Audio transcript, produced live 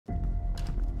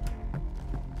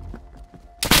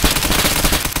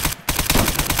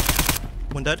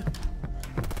One dead.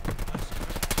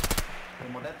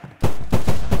 One more dead.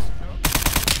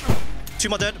 Two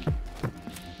more dead.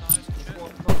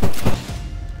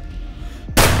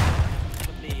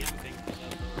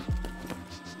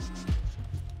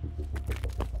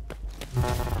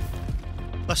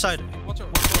 Left side.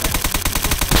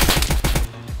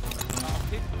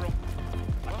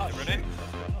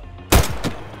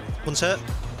 One's hit.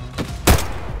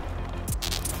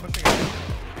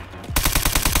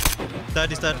 Dead,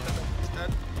 he's dead.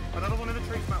 Another one in the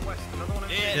trees, Matt West. Another one in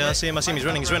the trees. Yeah, I see him, he's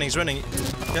running.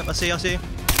 Yep, I see him. Kill him.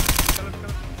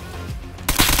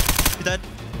 He's dead.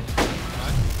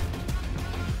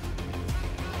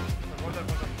 One dead.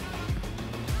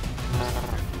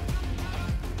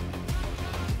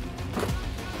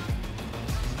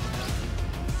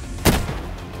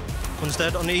 One's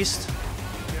dead on the east.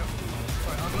 Yeah.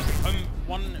 Sorry, I'm looking.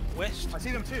 One west. I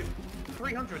see them too.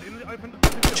 300 in the open.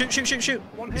 Shoot.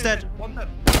 One He's hit, dead. One dead.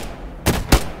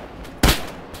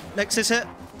 Next is hit.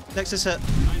 9 people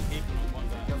on one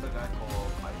guy. The other guy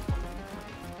called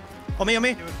Mike. On me.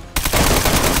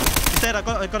 He's dead, I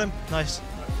got him. Nice.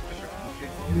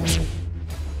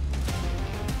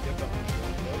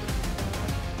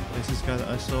 This is the guy that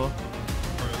I saw.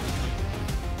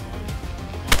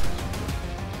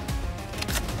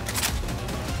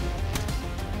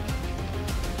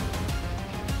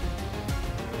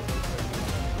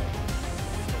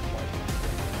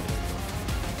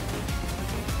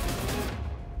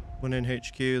 One in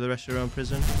HQ, the rest are around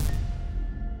prison.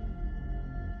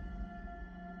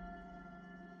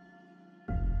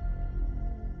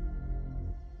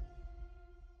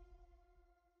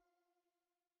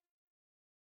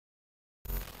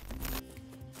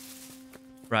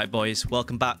 Right, boys,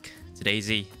 welcome back to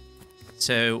DayZ.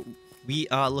 So we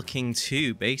are looking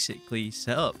to basically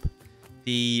set up.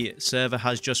 The server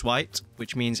has just wiped,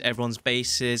 which means everyone's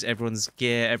bases, everyone's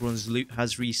gear, everyone's loot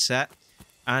has reset.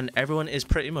 And everyone is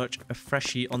pretty much a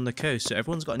freshie on the coast. So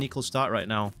everyone's got an equal start right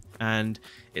now. And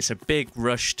it's a big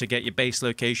rush to get your base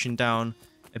location down.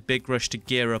 A big rush to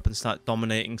gear up and start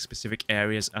dominating specific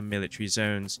areas and military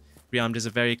zones. Rearmed is a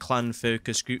very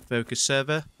clan-focused, group-focused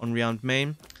server on Rearmed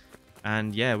main.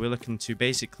 And yeah, we're looking to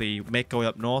basically make our way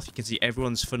up north. You can see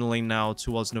everyone's funneling now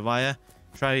towards Novaya.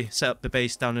 Try set up the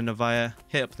base down in Novaya.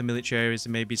 Hit up the military areas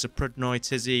and maybe Zaprudnoy,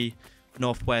 Tizzy,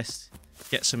 Northwest.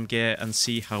 Get some gear and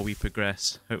see how we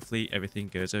progress. Hopefully everything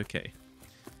goes okay.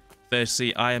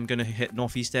 Firstly, I am going to hit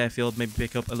Northeast Airfield, maybe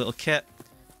pick up a little kit,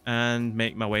 and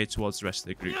make my way towards the rest of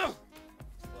the group. Oh,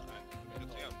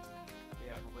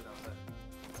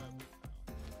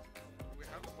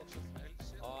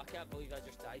 I can't believe I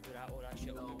just died with that or that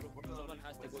shit. Someone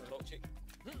has to go toxic.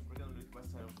 We're gonna lose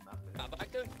west side of the map.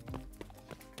 Back down.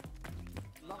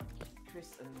 Luck,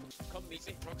 Chris, and Come meet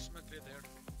me. Approximately there.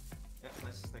 yeah,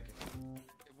 nice, thank you.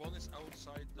 One is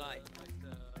outside Aye. like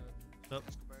the Yep.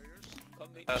 disco barriers. Come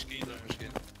meet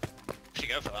Misschien. We can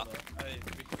go for that. Hey,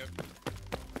 we can go.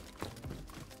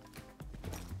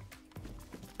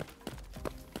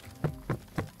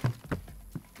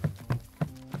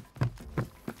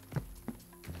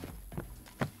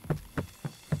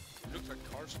 It looks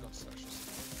like cars got slashes.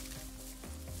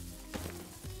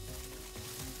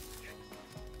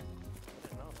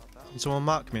 Can someone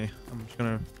mark me? I'm just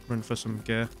going to run for some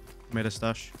gear. Made a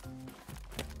stash.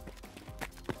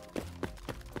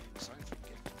 Sign from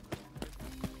game.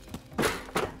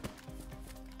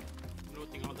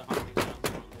 Noting all the hunting grounds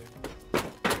around there.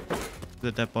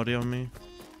 There's a dead body on me.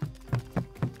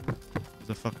 There's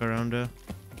a fucker around here.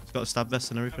 He's got a stab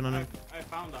vest and everything on him. I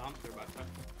found a hunter backpack.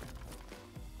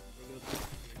 We're good.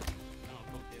 Cannot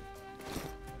talk to you.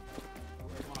 I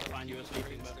want to find you a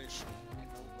sleeping bag. Station.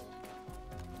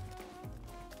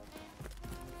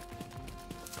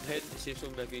 head to see if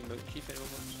someone by Green Mountain Chief anyone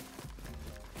wants.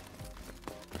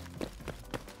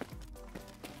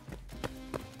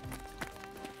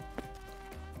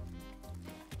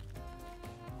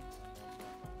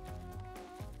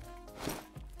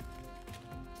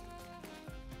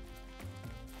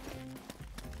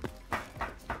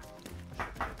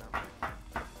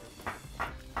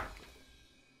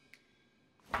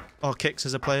 Oh, Kicks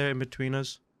as a player in between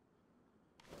us.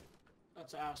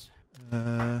 That's ass.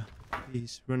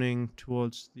 He's running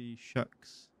towards the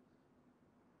shacks.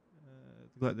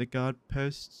 Like the guard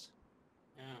posts.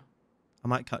 Yeah. I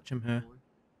might catch him here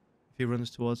if he runs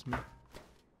towards me.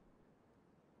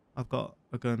 I've got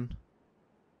a gun.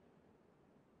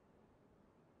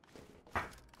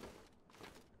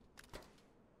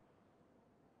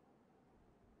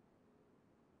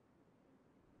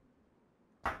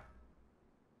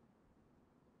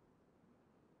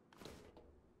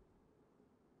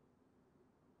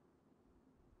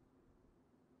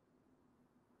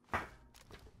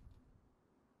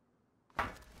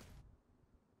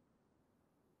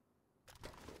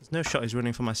 There's no shot he's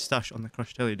running for my stash on the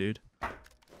crushed telly, dude.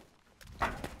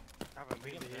 Haven't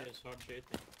been here. It's hard shooting.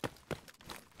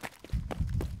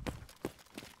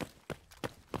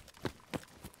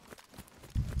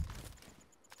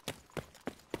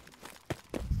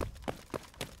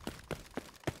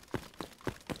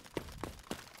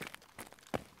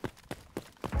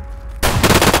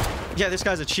 Yeah, this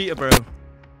guy's a cheater, bro.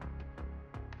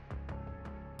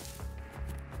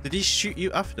 Did he shoot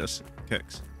you after us,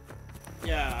 Cooks?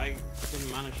 Yeah, I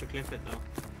didn't manage to clip it though.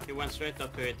 He went straight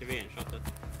up to ATV and shot it.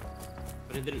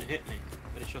 But it didn't hit me,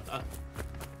 but it shot at me.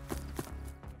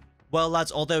 Well,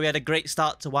 lads, although we had a great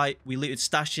start to White, we looted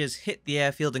stashes, hit the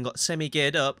airfield and got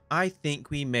semi-geared up, I think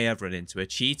we may have run into a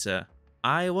cheater.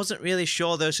 I wasn't really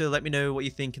sure though, so let me know what you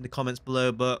think in the comments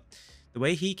below, but the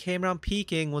way he came around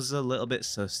peeking was a little bit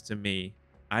sus to me.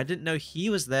 I didn't know he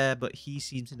was there, but he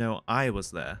seemed to know I was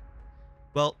there.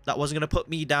 Well, that wasn't going to put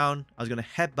me down. I was going to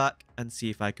head back and see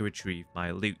if I could retrieve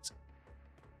my loot.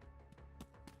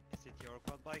 Is it your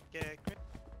quad bike, Chris?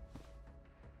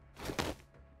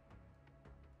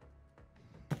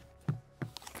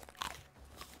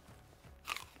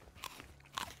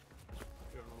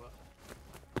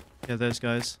 Yeah, those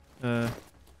guys.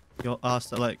 You're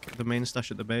asked at like the main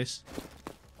stash at the base.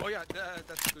 Oh yeah,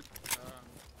 that's good.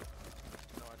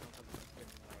 No, I don't have the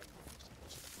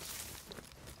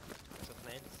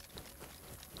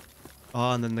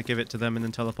Oh, and then they give it to them and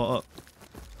then teleport up.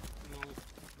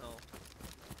 No.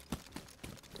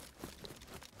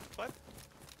 What?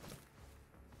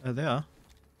 They are.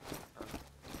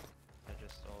 They're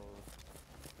just all...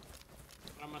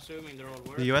 I'm assuming they're all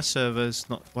working. The US server's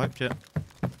not wiped yet.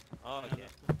 Oh, okay.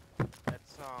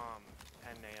 That's 10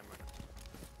 AM.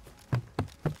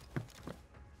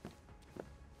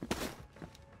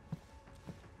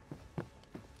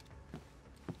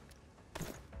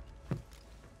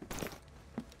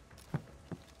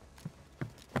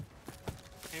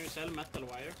 Can you sell metal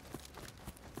wire?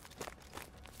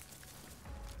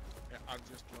 Yeah, I've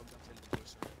just logged until the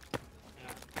user.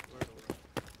 Yeah, where do we?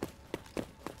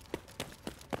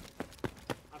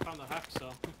 I found a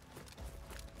hacksaw.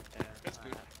 Yeah, That's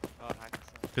good. Oh, hacks.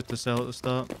 Good to sell at the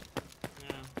start. Yeah,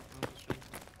 I'm just thinking.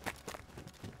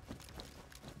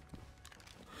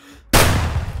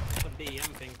 It's a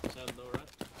BM thing to sell though, right?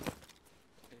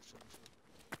 Okay, sure.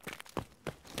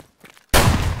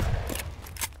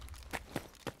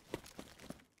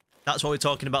 That's what we're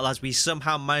talking about, lads. We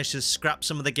somehow managed to scrap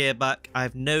some of the gear back. I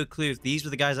have no clue if these were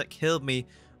the guys that killed me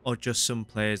or just some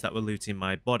players that were looting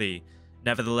my body.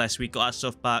 Nevertheless, we got our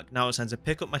stuff back. Now it's time to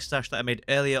pick up my stash that I made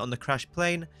earlier on the crashed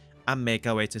plane and make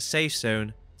our way to safe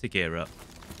zone to gear up.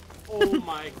 Oh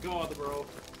my god, bro.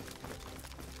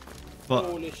 But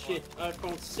Holy shit, I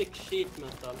found 6 sheet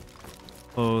metal.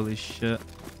 holy shit.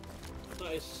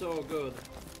 That is so good.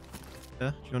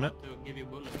 Yeah, do you want it? To give you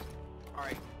bullets.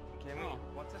 Alright, can we... Oh.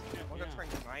 What's this? Yeah, What's yeah. the turn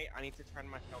tonight? I need to turn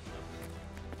myself up.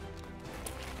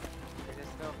 It is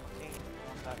still fucking...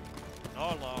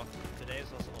 No, no. Today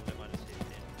is also only minus 15.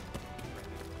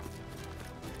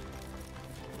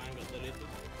 Mine got deleted.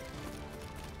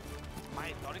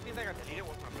 The only thing that got deleted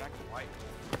was my black and white.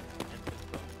 And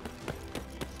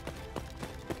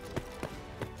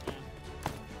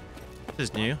the This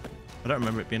is new. I don't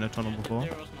remember it being a tunnel before.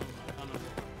 There was no tunnel.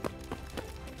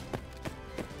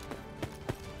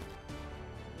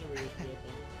 Never used to it,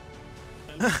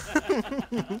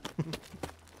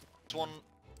 Do you want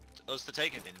us to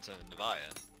take it into Nevada?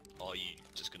 Or are you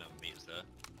just gonna meet us there?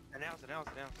 The nails.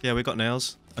 Yeah, we got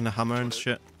nails and a hammer and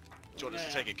shit. Do you want us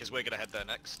to take it? Because we're gonna head there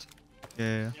next.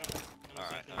 Yeah.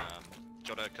 Alright, do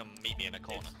you wanna come meet me in a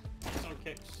corner? It's on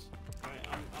kicks. Alright,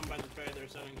 I'm by the trader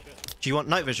selling shit. Do you want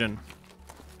night vision?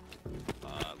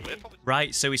 We're probably...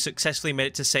 Right, so we successfully made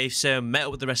it to safe zone, met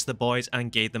up with the rest of the boys,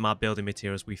 and gave them our building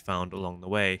materials we found along the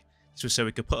way. This was so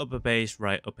we could put up a base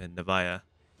right up in Nevada.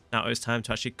 Now it was time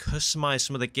to actually customize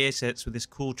some of the gear sets with this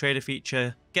cool trader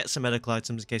feature, get some medical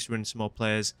items in case we run into more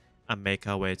players, and make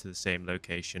our way to the same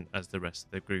location as the rest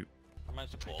of the group. I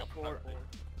managed to pick up 4.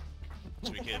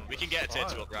 So we can get a tier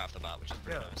 2 up right off the bat, which is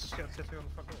pretty Yeah, nice. just get sitting on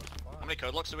the fucking wall. How many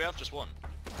code locks do we have? Just 1?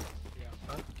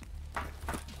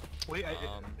 Wait,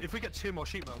 if we get 2 more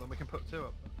sheet metal, then we can put 2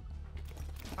 up.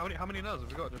 How many nails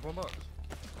have we got? Just 1 box?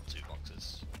 Got 2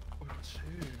 boxes. Oh,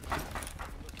 2.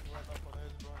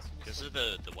 Because of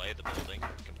the way of the building,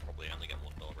 we can probably only get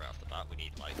 1 door right off the bat. We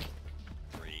need like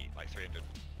 300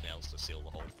 nails to seal the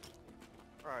hole.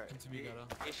 Right.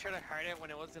 You should have heard it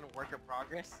when it was in work in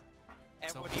progress.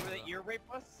 And would either ear rape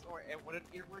us, or it wouldn't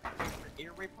ear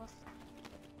rape us?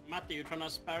 Matty, you trying to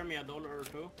spare me $1 or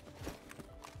 2?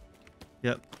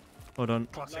 Yep. Hold on.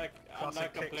 Classic I'd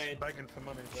like a kicks plate. begging for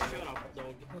money. Shut up,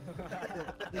 dog.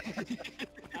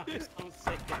 I'm so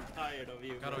sick and tired of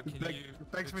you. Garo, bro. can you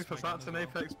Begs me for fix my sats gun and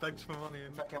as well? Apex, begs for money.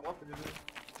 And... Back him up.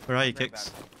 Where are you,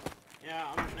 Kicks?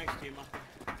 Yeah, I'm next to you, Matty.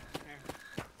 Here.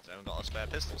 Has anyone got a spare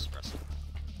pistol suppressor?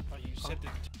 Oh, you said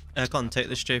it. Come on, take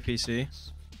this JPC.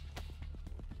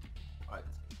 Alright.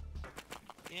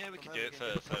 Yeah, we could do it for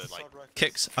like.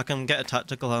 Kicks, I can get a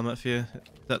tactical helmet for you.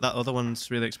 That other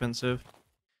one's really expensive.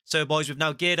 So boys, we've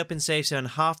now geared up in safe zone and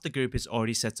half the group is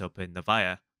already set up in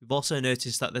Novaya. We've also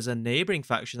noticed that there's a neighbouring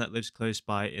faction that lives close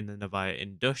by in the Novaya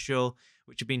Industrial,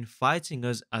 which have been fighting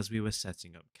us as we were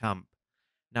setting up camp.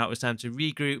 Now it was time to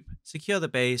regroup, secure the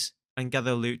base, and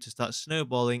gather loot to start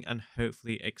snowballing and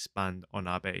hopefully expand on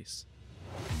our base.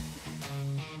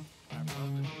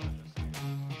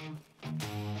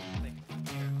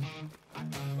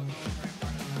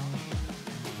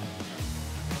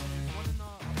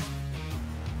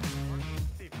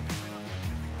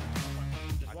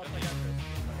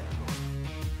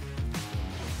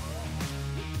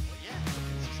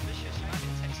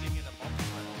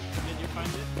 Did you find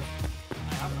it?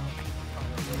 I have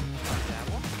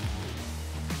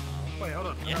Wait, hold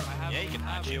on. Yeah, you can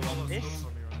actually want this.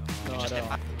 No, Just get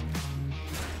back.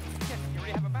 You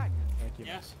already have a bag.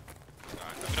 Yes.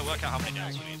 Alright, I'm gonna work out how many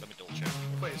nails we need. Let me double check.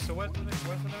 Wait, so where's the next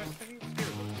thingy?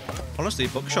 Honestly,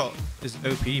 buckshot is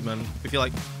OP, man. If you're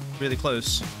like really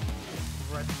close.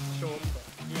 Red shorts.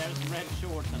 He has red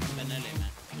shorts and a Benelli, man.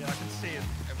 Yeah, I can see it.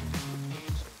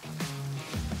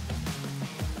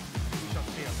 We shall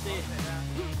see it.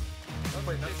 Oh,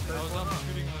 wait, that's I was up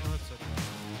shooting on the north side.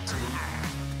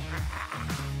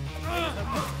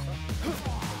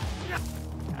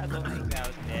 I don't think that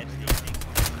was dead.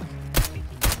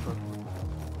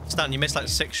 Stan, you missed like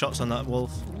 6 shots on that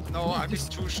wolf. No, I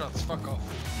missed 2 shots. Fuck off.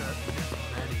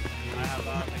 I have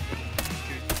a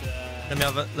good, Let me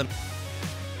have it.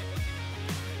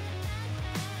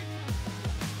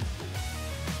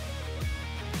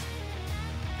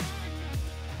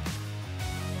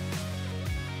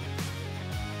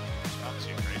 Not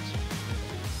too great.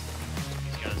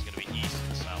 These guys are gonna be east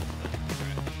and south.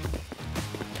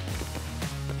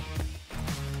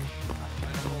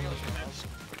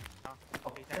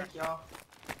 Okay, thank y'all. I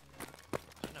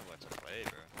don't know where to play,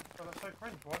 bro. Oh, that's so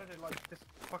cringe. Why did it like just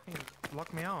fucking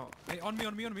lock me out? Hey, on me.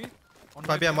 On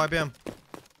YBM, YBM.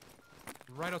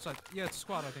 Right outside. Yeah, it's a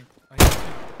squad, I think. I hear two.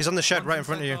 He's on the shed One's right in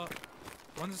front of you. inside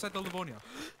one's inside the Livonia.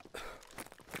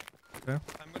 Okay.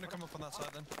 I'm gonna come up on that side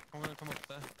then. I'm gonna come up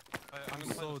there. I'm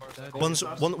gonna play the far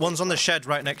side. One's on the shed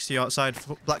right next to you outside.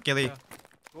 Black Gilly. Yeah.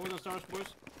 Go with the stars,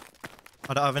 boys.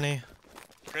 I don't have any.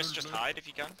 Chris, just hide if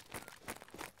you can.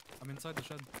 I'm inside the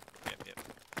shed. Yep, yep.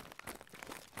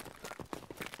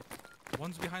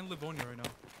 One's behind Livonia right now.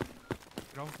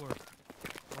 Ground floor.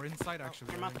 Or inside actually.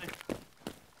 Here, I Matty. think.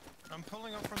 I'm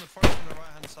pulling up from the forest on the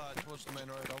right hand side towards the main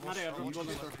road. I'll watch, Matty, I'll watch go you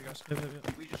this guys. way.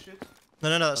 We just shoot.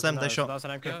 No, that's them. They shot. Yeah,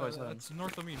 it's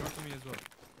north of me as well.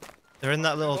 They're in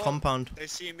that little compound. They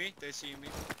see me.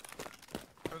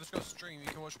 Whoever's got stream, you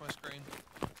can watch my screen.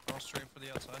 I'll stream for the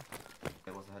outside.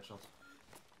 It was a headshot.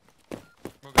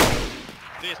 We'll go.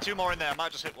 There's 2 more in there. I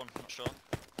might just hit one. Not sure.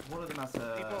 One of them has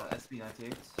a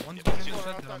SB98. One's Yeah, behind two the more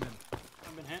shed that I'm in.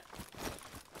 I've been hit.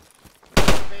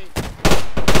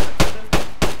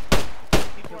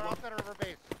 People are outside of our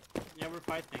base. Yeah, we're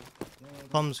fighting.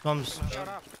 Comms. Shut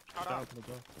up. Shut up.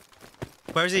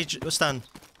 Where is he, Stan?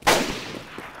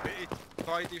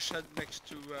 By the shed next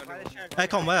to By the shed. Hey,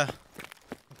 come where?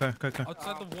 Okay.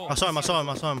 Outside the wall. I saw him. I'll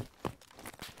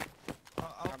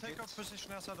take up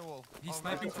position outside the wall. He's I'll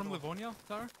sniping outside from the wall. Livonia,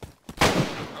 Tower?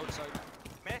 Outside.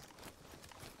 Miss.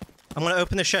 I'm gonna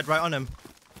open the shed right on him.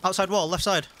 Outside wall, left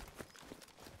side.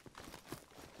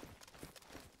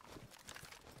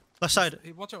 Left side.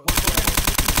 Hey, watch out.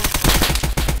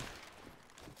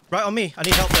 Right on me. I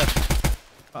need help there.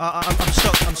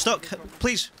 I'm stuck.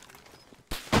 Please.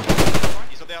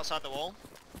 He's on the outside the wall.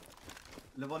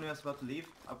 Livonia is about to leave.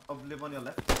 Of Livonia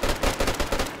left. Hit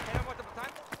him with the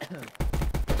baton.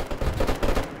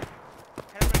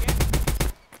 Hit him again.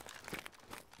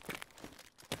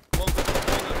 One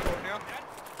California.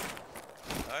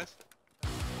 Nice.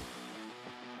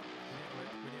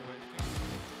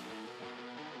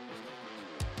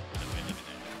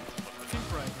 Think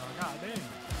right now. God damn.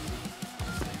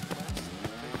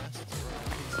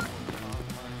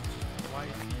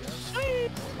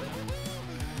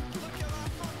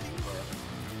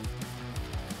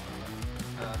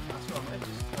 That's what I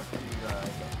just have to get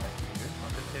back to you. I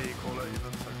didn't hear you call it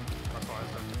even, so that's why I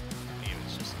said. He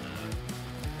was just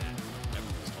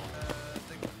everyone's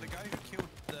talking. The guy who killed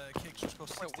Kicks was called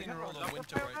 16-year-old on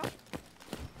winter break.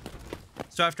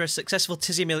 So after a successful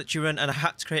Tizzy military run and a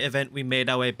hat crate event, we made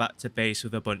our way back to base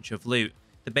with a bunch of loot.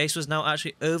 The base was now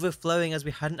actually overflowing as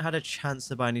we hadn't had a chance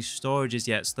to buy any storages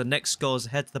yet, so the next goal is to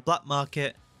head to the black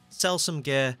market, sell some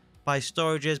gear, buy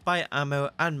storages, buy ammo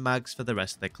and mags for the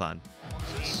rest of the clan.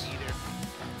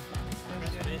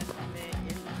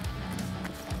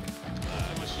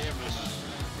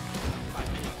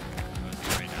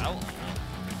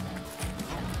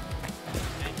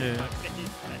 Yeah.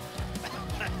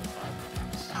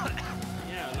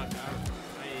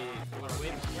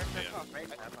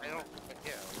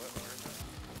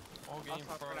 All game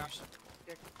first.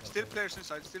 Still players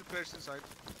inside, still players inside.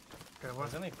 Okay, what?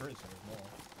 There's only three, so there's more.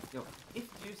 Yo, if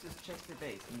users check the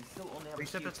base and we still only have We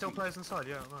said there's still players inside,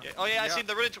 yeah. Right. Yeah. Oh yeah, I seen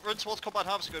the run towards Combat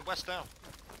Harvester going west now.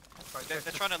 Right,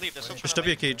 They're trying to leave, they're still Just trying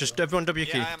to W key, just everyone W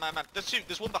key. Yeah, I am. There's two,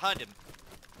 there's one behind him.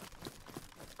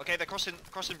 Okay, they're crossing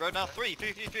road now. Three.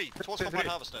 Towards Combat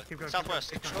Harvester.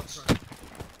 Southwest.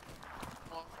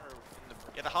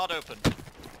 Yeah, they're hard open.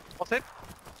 What's it?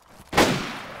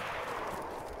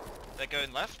 They're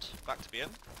going left, back to BM,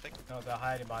 I think. No, they're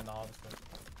hiding behind the harvester.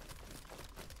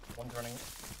 One's running.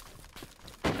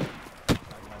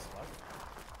 Nice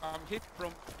flag. Hit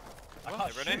from... I can't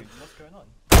They're shoot. running. What's going on?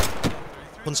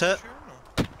 One's hit.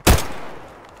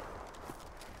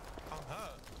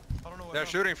 I don't know what They're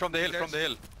shooting from the hill, from the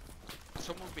hill.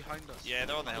 Someone behind us. Yeah,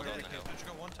 they're on the hill, they're on the hill. Did you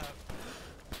got one tap?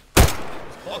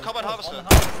 Oh, Combat Harvester.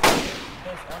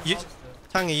 You,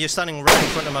 Tangy, you're standing right in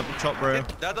front of my chop, bro.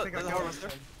 That's the harvester.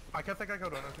 I think I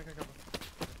got one, I think I got one.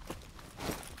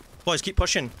 Boys, keep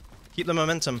pushing. Keep the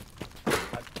momentum.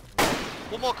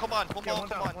 One more combine, one more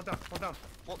combine. One down.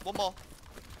 One more.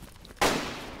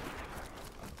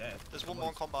 I'm dead. There's one more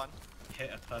on combine.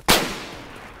 Hit a perfect.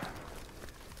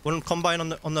 One combine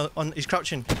on he's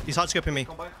crouching. He's hard scoping me.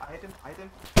 Combine, I hit him.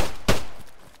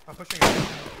 I'm pushing him.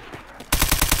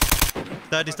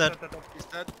 Dead, he's dead. He's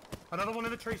dead. Another one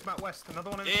in the trees, Matt West. Another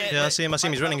one in the trees. Yeah, I see him,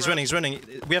 he's running.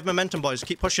 We have momentum, boys,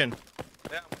 keep pushing.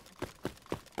 Yeah.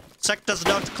 Sector's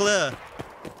not clear.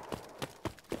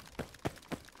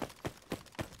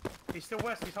 He's still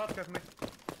west, he's hard scoping me.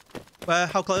 Where,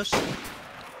 how close?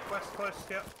 West, close,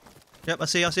 yeah. Yep, I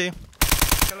see. Kill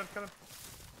him.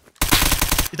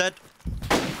 He's dead.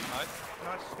 Nice,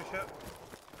 good shot.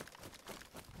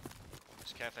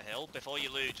 Just care for hill. Before you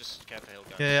loot, just care for hill,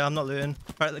 guys. Yeah, I'm not looting.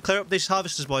 Right, clear up these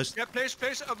harvesters, boys. Yeah, players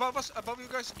above us, above you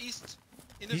guys, east.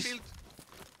 In the East? field.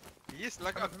 East,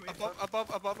 like above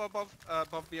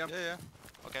BM. Yeah.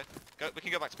 Okay, we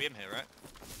can go back to BM here, right?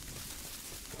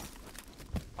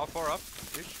 How far up?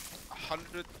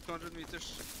 100, 200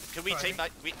 meters. Can we take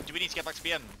that? Do we need to get back to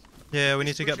BM? Yeah, we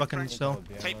need to get back in still.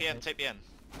 Take BM. Yeah.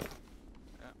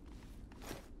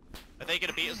 Are they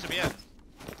gonna beat us to BM?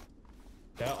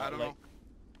 Yeah, I don't know.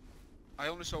 I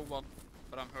only saw one,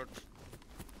 but I'm hurt.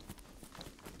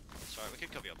 Sorry, we can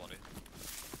cover your body.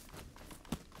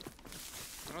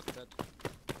 I'm not dead.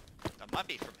 That might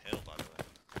be from hill, by the way.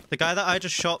 The guy that I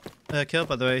just shot, killed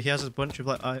by the way, he has a bunch of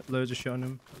like loads of shit on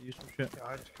him. Useful shit. Yeah,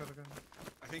 I just killed a guy.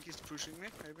 I think he's pushing me,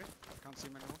 maybe. I can't see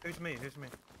him anymore. Who's me?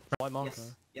 White marker.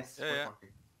 Yes. Yeah.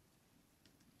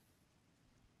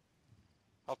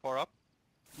 How far up?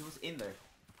 He was in there.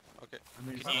 Okay.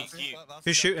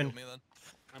 Who's shooting?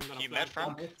 You med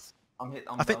from? I'm hit.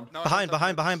 I think No, behind.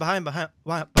 Why am I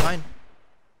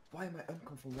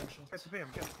uncom from one shot? Get to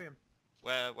BM.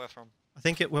 Where from? I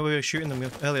think where we were shooting them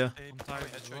earlier. I'm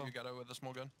tired as well. You got out with a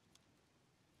small gun.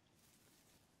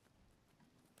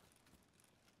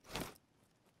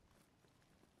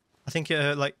 I think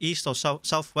like east or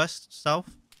southwest.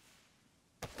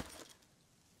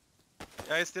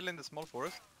 Yeah, he's still in the small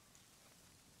forest.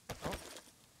 Oh.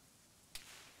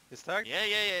 He's tagged? Yeah.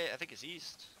 I think it's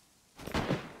east.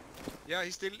 Yeah,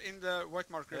 he's still in the white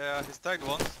marker. Yeah, he's tagged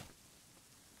once.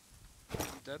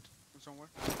 He's dead from somewhere.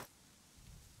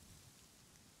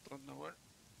 Don't know where.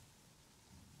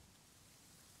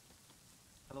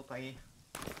 Hello, Tangy.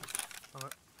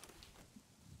 Alright.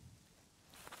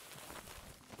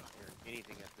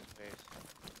 Anything at this base.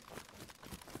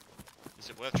 Is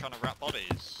it worth trying to wrap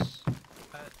bodies?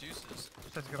 Deuces.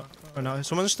 Oh no,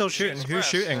 someone's still shooting. Who's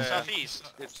shooting?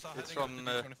 Southeast. It's from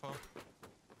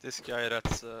this guy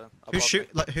that's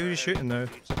Who's shooting though?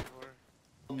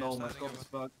 Oh no, my scope is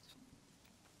bugged.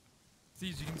 See,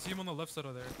 you can see him on the left side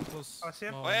of there. Close. I see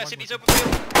him. Oh yeah, I see he's open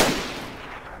field.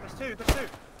 There's two.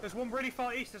 There's one really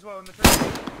far east as well in the tree.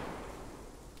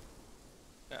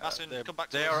 Masson, come back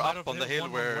to they us. are up on the hill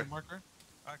where...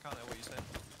 I can't know what you said.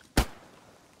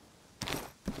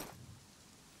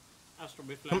 Astro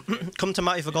be flanked. Come to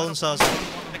Matty for golden stars.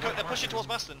 They're pushing towards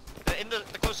Maston. They're in the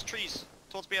closest trees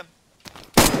towards BM.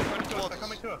 They're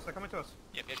coming to us. They're coming to us.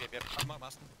 Yep. I'm not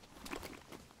Maston.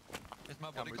 Is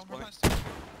my body respawn. compromised?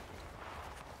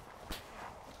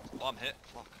 Oh, I'm hit.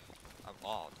 Fuck.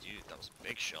 Oh, dude, that was a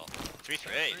big shot.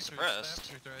 338,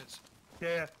 suppressed.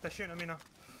 Yeah, they're shooting at me now.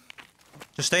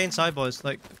 Just stay inside, boys.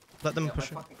 Like, let them Yeah,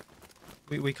 push it. fucking...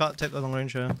 We can't take the long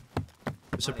range here.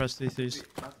 We suppress these. Matty,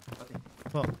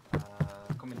 What?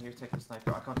 come in here, take the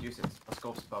sniper. I can't use it. My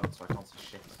scope's bugged, so I can't see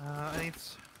shit. I need...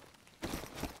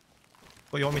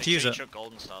 What, you want me to use it? Your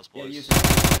golden stars, Yeah, boys. use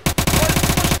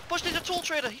it. Pushed into tool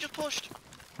trader. He just pushed.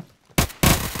 I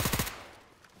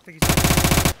think he's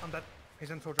dead. I'm dead. He's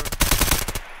in Torture.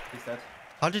 He's dead.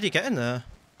 How did he get in there?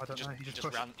 I don't know, he just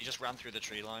pushed. He just ran through the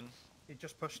tree line. He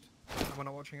just pushed. And we're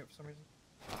not watching it for some reason.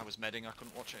 I was medding. I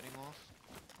couldn't watch it anymore.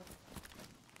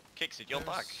 Kixid, you're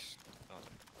back. Oh,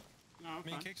 No, I'm Me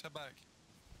fine. and Kicks are back.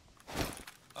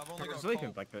 I've only got a Sleeping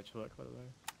call. back pitch work, by the way.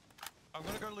 I'm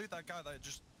gonna go loot that guy that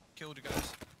just killed you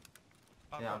guys.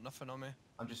 I've Yeah. got nothing on me.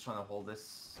 I'm just trying to hold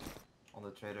this on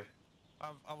the trader.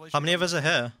 I'll let How you many go. of us are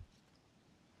here?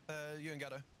 You and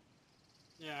Gatto.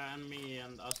 Yeah, and me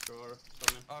and Astro or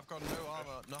something. I've got no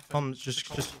armor, nothing. Comms, just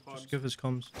give us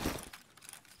comms.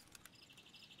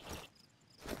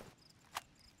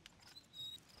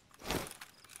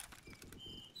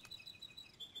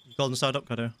 Golden side up,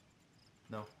 Gado.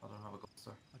 No, I don't have a gold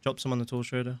star. I dropped some on the tool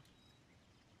trader.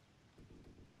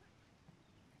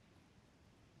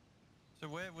 So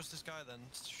where was this guy then,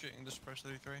 shooting this suppressed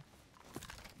 33?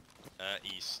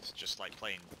 East. Just like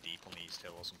playing deep on the east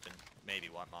hill or something. Maybe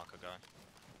white marker guy.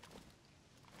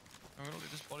 I'm gonna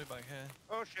loot this body bag here.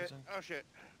 Oh shit, Isn't- oh shit.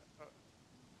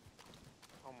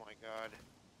 Oh my god.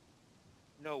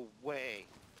 No way.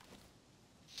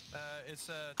 It's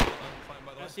Taliban fighting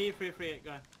by the I way. see 338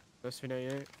 guy. That's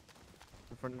 388.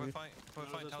 In front of We're you. fighting No,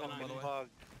 Taliban that's by the way. Bugged.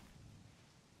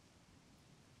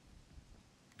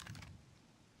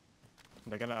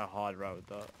 They're gonna have a hard route with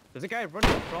that. There's a guy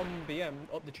running from BM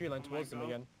up the tree line Oh my towards them God.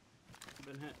 again.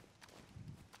 Been hit.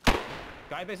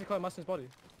 Guy basically on Master's body.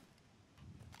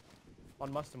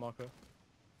 On Master marker.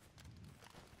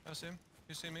 I see him.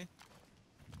 You see me?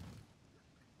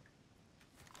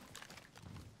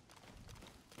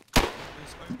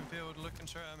 This open field looking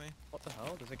straight at me. What the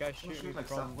hell? There's a guy Shoot shooting like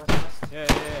from... southwest. Yeah.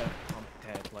 I'm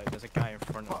dead. Like, there's a guy in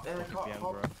front of fucking BM,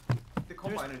 bro. The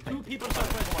combiner There's thing. two people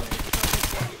southwest.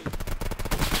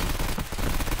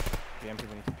 BM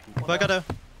people need to peek. Bye, Gado.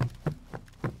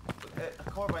 A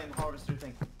carbine harvester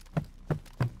thing.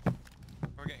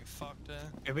 We're getting fucked there.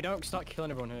 If we don't start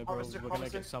killing everyone here, bro, Harvester, we're gonna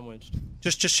harvester. get sandwiched.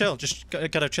 Just chill. Just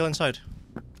Gado, chill inside.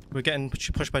 We're getting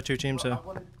pushed by two teams Bro, here.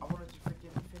 I wanted to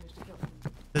freaking finish the kill.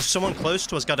 There's someone close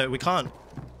to us, Gado. We can't.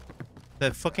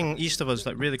 They're fucking east of us,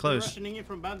 like really They're close. rushing in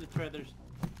from bandit traders.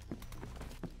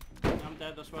 I'm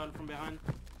dead as well from behind.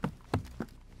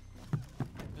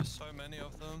 There's so many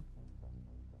of them.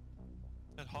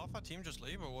 Did half our team just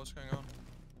leave or what's going on?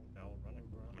 No, running,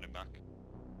 bro. Running back.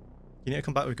 You need to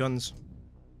come back with guns.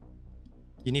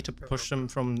 You need to push them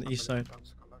from the east side.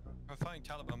 We're fighting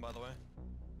Taliban by the way.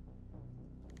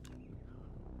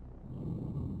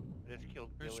 Just killed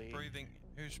Who's Billy. breathing?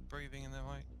 Who's breathing in their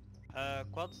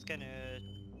mic? Quad's gonna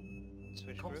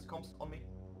switch group. Comms on me.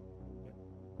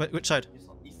 Wait, which side?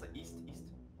 East.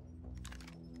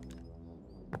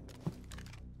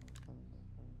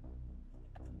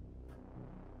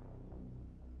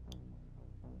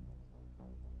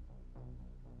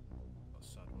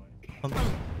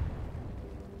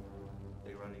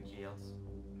 They're running GLs.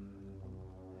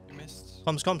 You missed.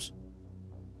 Comms.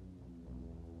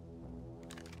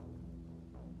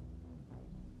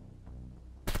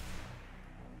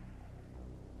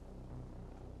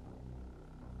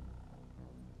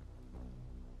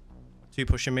 Two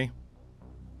pushing me.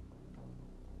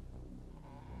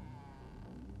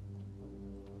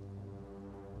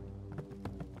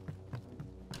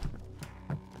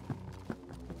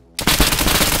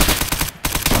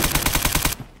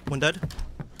 One dead.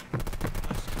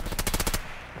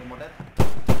 One more dead.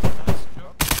 Nice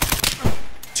job.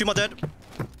 Two more dead.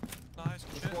 Nice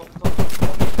good shit.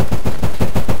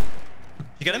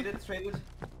 You get him? Traded.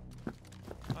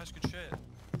 Nice good shit.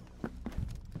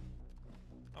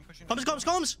 I'm pushing.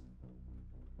 Comms.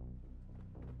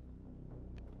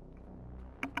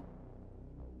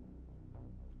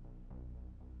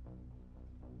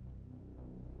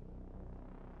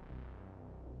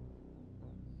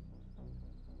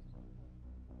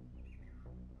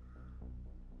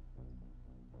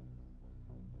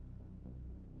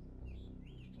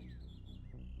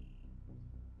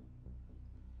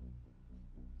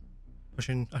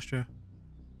 Pushing Astro.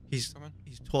 He's Coming.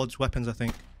 towards weapons, I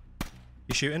think.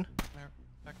 You shooting?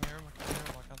 I can hear him. I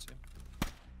can't see him.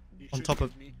 You On shoot top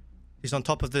of- against me. He's on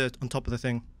top of the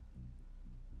thing.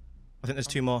 I think there's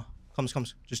two more.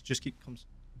 Comms. Just keep comms.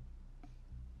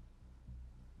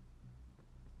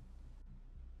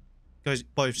 Guys,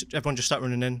 boys, everyone just start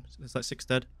running in. There's like 6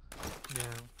 dead. Yeah,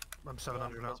 I'm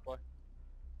 700 now.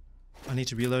 I need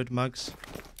to reload mags.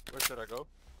 Where should I go?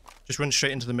 Just run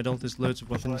straight into the middle. There's loads of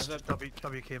weapons.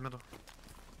 W key middle.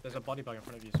 There's a body bag in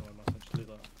front of you somewhere, Mustang. Just do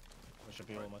that. That should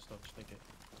be all my stuff. Just take it.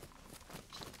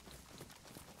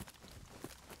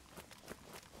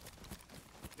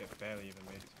 Yeah, barely even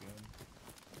made it to be honest.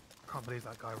 I can't believe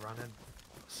that guy ran in.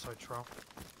 That's so troll.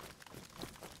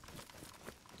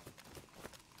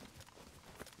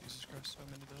 Jesus Christ, so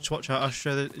many doors. Just watch out,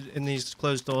 Astra, in these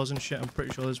closed doors and shit. I'm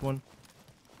pretty sure there's one.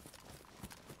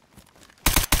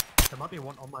 There might be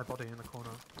one on my body in the corner.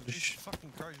 Jesus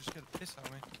fucking Christ, you scared the piss out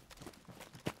of me.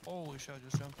 Holy shit, I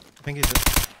just jumped. I think it's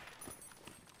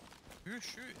Who's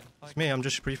shooting? Like, It's me. I'm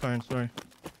just pre-firing. Sorry.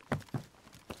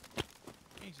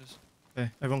 Jesus. Okay,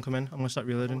 everyone come in. I'm gonna start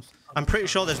reloading. I'm pretty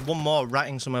sure there's one more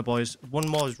ratting somewhere, boys. One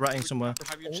more is ratting somewhere.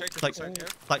 Have you checked Like, inside here?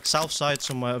 like south side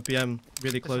somewhere of BM,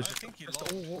 really close. I think you Just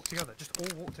lost. all walk together. Just all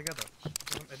walk together. It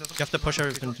doesn't You have to push matter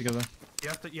everything if he's together. You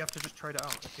have to just trade it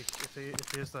out. If he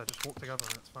is there, just walk together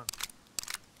and it's fine.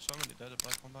 Somebody dead at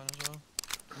Black Combine as well.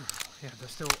 Yeah,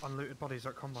 there's still unlooted bodies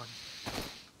at Combine.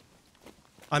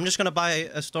 I'm just gonna buy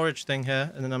a storage thing here,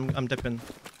 and then I'm dipping.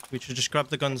 We should just grab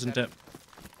the guns and dip.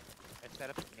 I set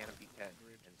up a canopy tent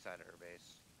inside of her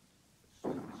base.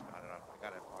 Just got it off. I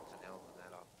got a box of nails and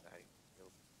that off.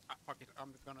 Fuck it,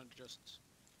 I'm gonna just...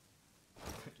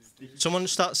 Someone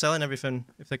start selling everything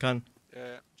if they can.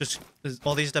 Yeah. Just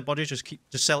all these dead bodies.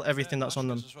 Just sell everything that's on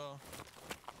them. As well.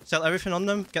 Sell everything on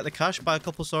them. Get the cash. Buy a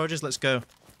couple storages. Let's go. Do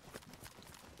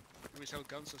we sell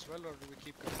guns as well, or do we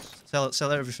keep guns?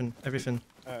 Sell everything. Everything.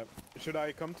 Should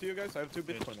I come to you guys? I have 2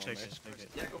 Bitcoin on me.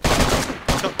 Yeah, go.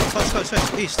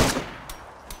 Go, east.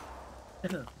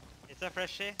 It's a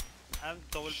freshie. I'm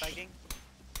double bagging.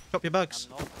 Drop your bags.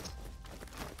 I'm not.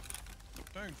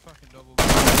 Don't fucking double.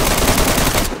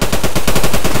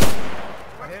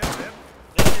 Right here.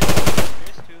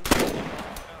 There's two.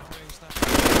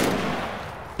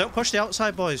 Don't push the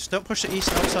outside, boys. Don't push the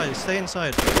east outside. Stay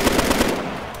inside.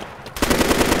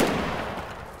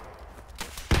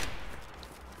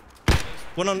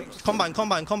 One on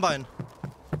combine.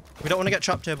 We don't want to get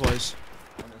trapped here, boys.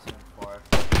 We're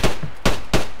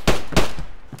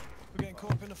getting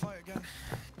caught up in the fight again.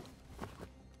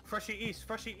 Freshie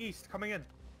east, coming in.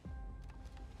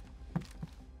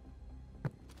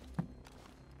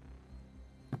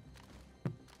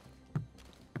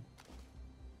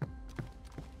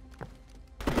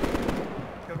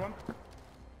 Good one.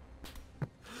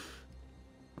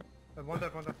 One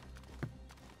dead.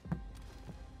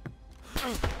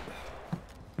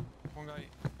 One guy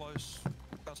close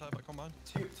outside by Combine.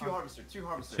 Two harvester.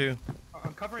 Two.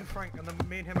 I'm covering Frank, and then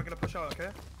me and him are gonna push out.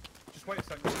 Okay? Just wait a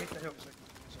second. We need to help.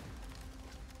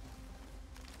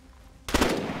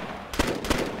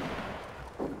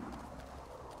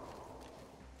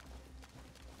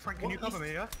 Frank, can you cover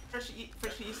me? Yeah. Freshie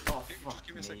east. Oh, fuck Just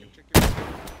give me a second. Check Another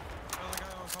guy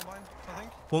on Combine, I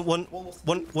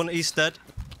think. One east dead.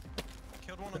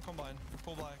 Killed one on Combine.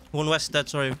 Full black. One west dead.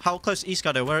 Sorry. How close east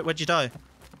got it? Where'd you die?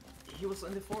 He was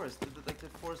in the forest, like the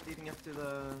forest leading up to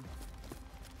the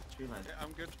tree line. Yeah,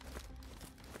 I'm good.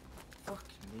 Fuck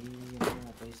me, I'm on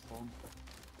a base bomb.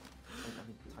 I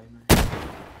need the timer.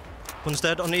 One's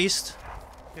dead on the east.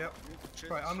 Yep.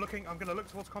 Right, I'm gonna look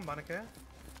towards Combine, okay?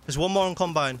 There's one more on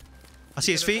combine. I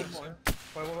see his feet.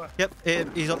 Where?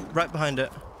 Yep, he's right behind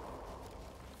it.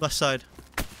 Left side.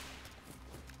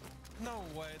 No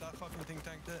way, that fucking thing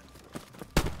tanked it.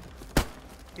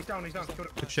 He's down. Killed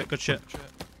it. Good shit, good shit.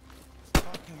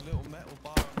 Fucking little metal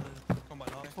bar on the Combine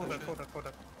arm. Full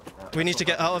dead. We need to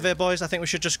get out of here, boys. I think we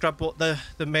should just grab what the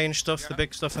main stuff, the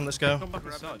big stuff, and let's go. Come back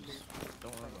inside.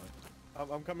 Don't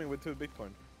worry. I'm coming with 2 Bitcoin.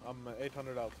 I'm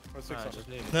 800 out. Or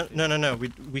 600. No.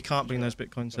 We can't bring those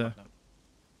bitcoins there.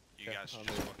 You guys should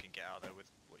just fucking get out there with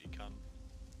what you can.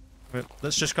 Right,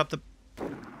 let's just grab the. I'm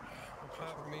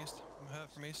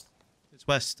hurt from east. It's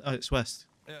west. Oh, it's west.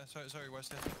 Yeah, sorry,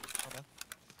 west.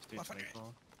 Yeah. My bad.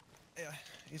 Yeah,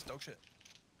 he's dog shit.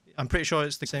 I'm pretty sure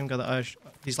it's the same guy that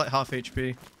he's like half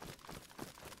HP.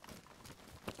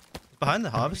 Behind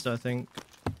the harvester, I think.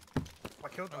 I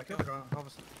killed the guy on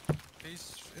harvester.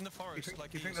 He's in the forest. Do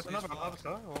you think there's another harvester?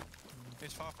 Or?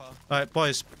 He's far. Alright,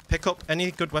 boys, pick up any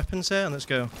good weapons here and let's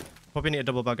go. Probably need a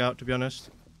double bag out, to be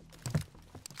honest.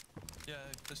 Yeah,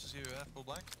 this is you, full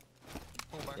black.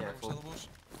 Full black, Yeah, full syllables.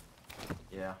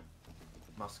 Yeah.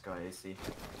 Must go AC.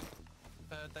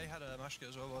 They had a mash kit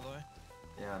as well, by the way.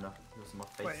 Yeah, no. It was in my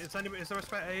face. Wait, is there a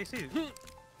spare AAC?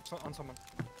 It's not on someone.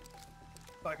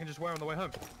 That I can just wear on the way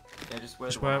home. Yeah, just wear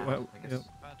Just the one wear- I have, I guess. yep.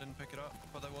 I didn't pick it up,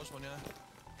 but there was one, yeah.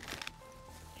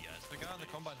 The guy in the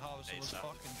combat harvester was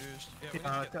fucking juiced. Yeah, we need to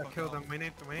get the fuck Kill out. them. We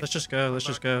need. Let's just go. Let's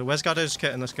just go. Where's Gado's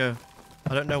kit? And let's go.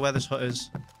 I don't know where this hut is.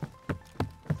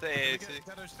 Get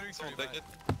those 3-3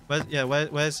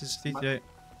 back. Where's his 338?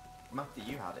 Matty,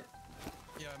 you had it.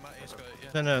 Yeah, Matty's got it,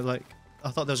 yeah. No, like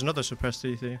I thought there was another suppressed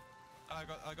 338.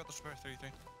 I got the spare 3-3.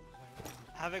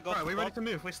 Have it got? Right, we ready to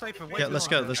move? We stay for way Yeah, too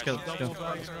let's long. go. Let's go.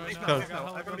 Let's go.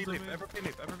 Go. Everybody leave. Everybody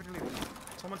leave. Everybody leave.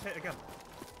 Someone's hit again.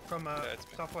 From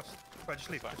southwest. Right, just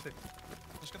leave. Just leave.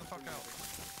 Let's get the fuck out.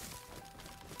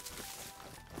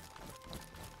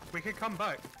 We can come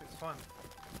back. It's fine.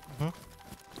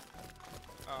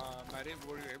 Matty,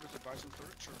 were you able to buy some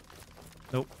storage? Or?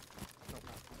 Nope.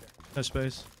 No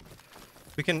space.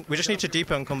 We just need to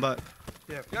depot and come back.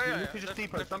 Yeah. You can just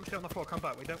depot. Dump shit on the floor. Come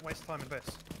back. We don't waste time in this.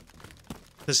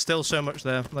 There's still so much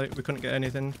there. Like we couldn't get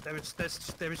anything. There is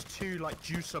 2 like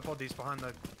juicer bodies behind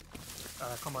the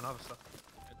combine harvester.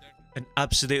 An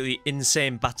absolutely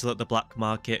insane battle at the black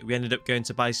market. We ended up going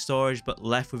to buy storage, but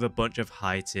left with a bunch of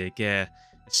high tier gear,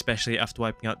 especially after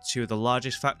wiping out 2 of the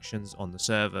largest factions on the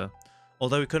server.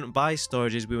 Although we couldn't buy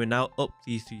storages, we were now up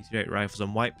the 338 rifles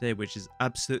on wipe day, which is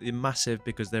absolutely massive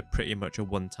because they're pretty much a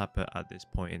one-tapper at this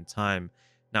point in time.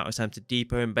 Now it's time to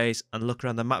depot in base and look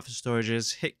around the map for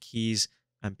storages, hit keys,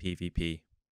 and PvP.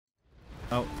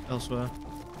 Out elsewhere.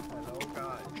 Hello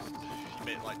guys. You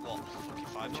made like what? Fucking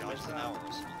 5 charges an hour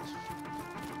or something.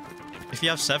 If you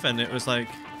have 7, it was like,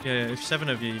 yeah, if 7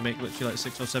 of you make literally like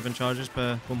 6 or 7 charges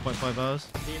per 1.5 hours.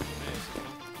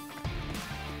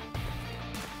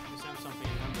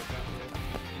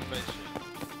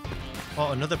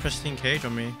 Oh, another pristine cage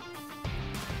on me.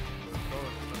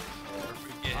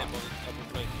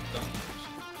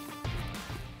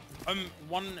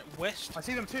 One west. I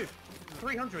see them too.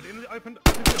 300 in the open.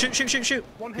 Shoot.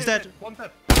 One He's hit, dead. One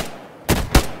dead.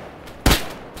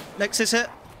 Nexus hit.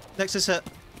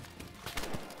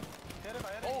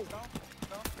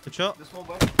 Good shot. This one,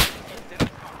 bro.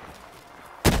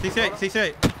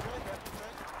 338.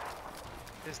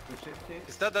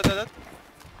 Is that?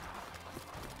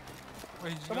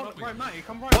 Wait, Come on, right, Matty,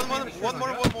 come right. One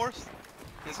more.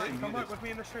 Come right with me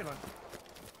in the straight line.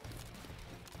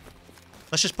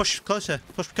 Let's just push closer.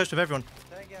 Push close with everyone.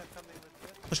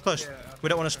 Push close. Yeah, We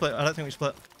don't want to split. I don't think we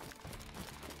split.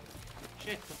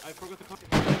 Shit, I forgot to cut.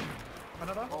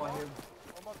 Another? Oh, I hear him.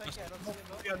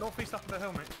 Yeah, northeast up of the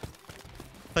hill, mate.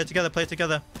 Play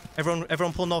together.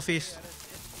 Everyone pull northeast.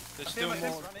 There's still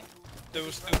more. There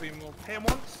will still be more. Hit him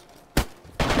once.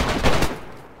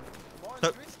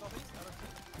 So,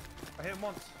 I hit him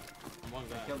once.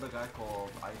 I killed a guy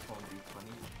called iPhone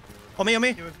D20. on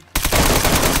me.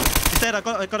 He's dead. I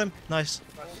got him. Nice.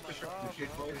 Good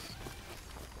shit, boys.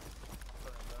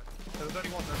 There was only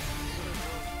one there.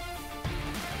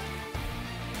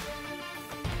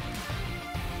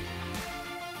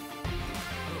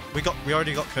 We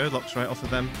already got code locks right off of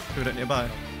them. Who don't nearby.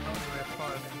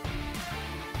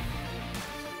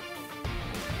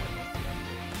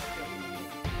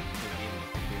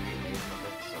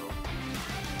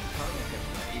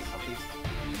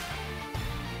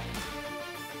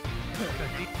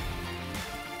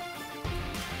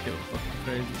 It was fucking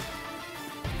crazy.